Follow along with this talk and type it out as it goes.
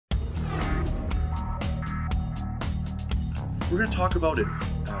We're going to talk about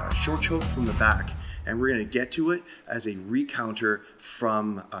a short choke from the back, and we're going to get to it as a recounter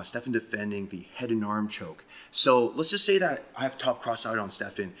from Stefan defending the head and arm choke. So let's just say that I have top cross out on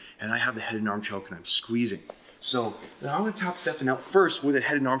Stefan, and I have the head and arm choke, and I'm squeezing. So now I'm going to tap Stefan out first with a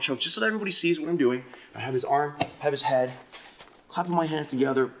head and arm choke, just so that everybody sees what I'm doing. I have his arm, have his head, clapping my hands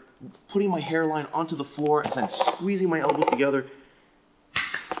together, putting my hairline onto the floor as I'm squeezing my elbows together.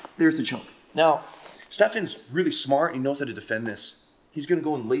 There's the choke. Now, Stefan's really smart. He knows how to defend this. He's going to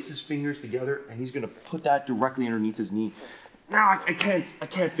go and lace his fingers together, and he's going to put that directly underneath his knee. Now, I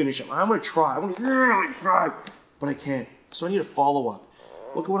can't finish him. I'm going to try. I'm going to really try, but I can't. So I need to follow up.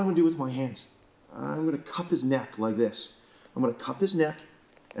 Look at what I'm going to do with my hands. I'm going to cup his neck like this. I'm going to cup his neck,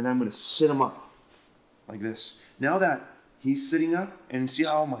 and then I'm going to sit him up like this. Now that he's sitting up, and see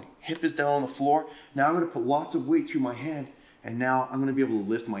how my hip is down on the floor? Now I'm going to put lots of weight through my hand, and now I'm going to be able to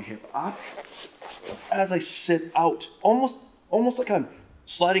lift my hip up as I sit out, almost like I'm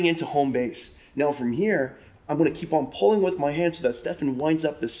sliding into home base. Now from here, I'm going to keep on pulling with my hand so that Stefan winds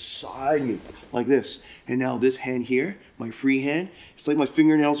up beside me like this. And now this hand here, my free hand, it's like my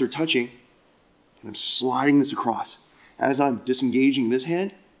fingernails are touching, and I'm sliding this across. As I'm disengaging this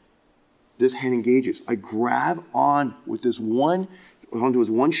hand engages. I grab on with this onto his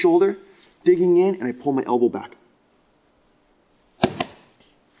one shoulder, digging in, and I pull my elbow back.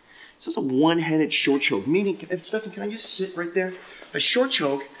 So it's a one-handed short choke, meaning, Stefan, can I just sit right there? A short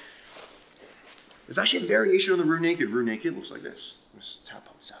choke is actually a variation of the rear naked. Rear naked looks like this. Just tap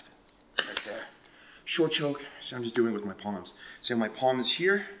on Stefan, right there. Short choke, so I'm just doing it with my palms. So my palm is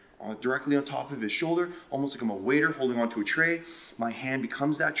here, directly on top of his shoulder, almost like I'm a waiter holding onto a tray. My hand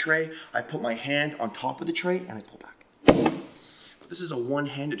becomes that tray. I put my hand on top of the tray, and I pull back. This is a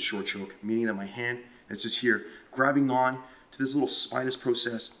one-handed short choke, meaning that my hand is just here, grabbing on to this little spinous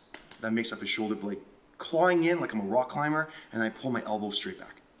process that makes up his shoulder blade, clawing in like I'm a rock climber, and I pull my elbow straight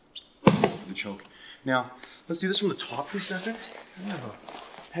back for the choke. Now, let's do this from the top for a second. I have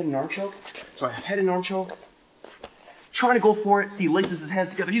a head and arm choke. So I have head and arm choke, trying to go for it. See, he laces his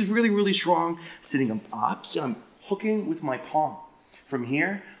hands together. He's really, really strong. Sitting him up, so I'm hooking with my palm. From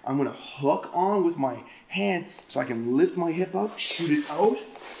here, I'm gonna hook on with my hand so I can lift my hip up, shoot it out.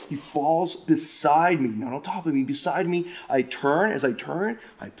 He falls beside me, not on top of me, beside me. I turn. As I turn,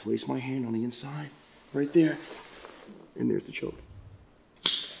 I place my hand on the inside, right there. And there's the choke.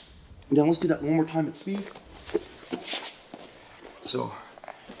 Now let's do that one more time at speed. So,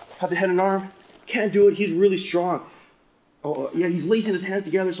 have the head and arm. Can't do it, he's really strong. Oh, yeah, he's lacing his hands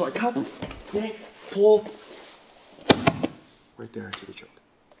together, so I cup, yank, pull. Right there into the choke.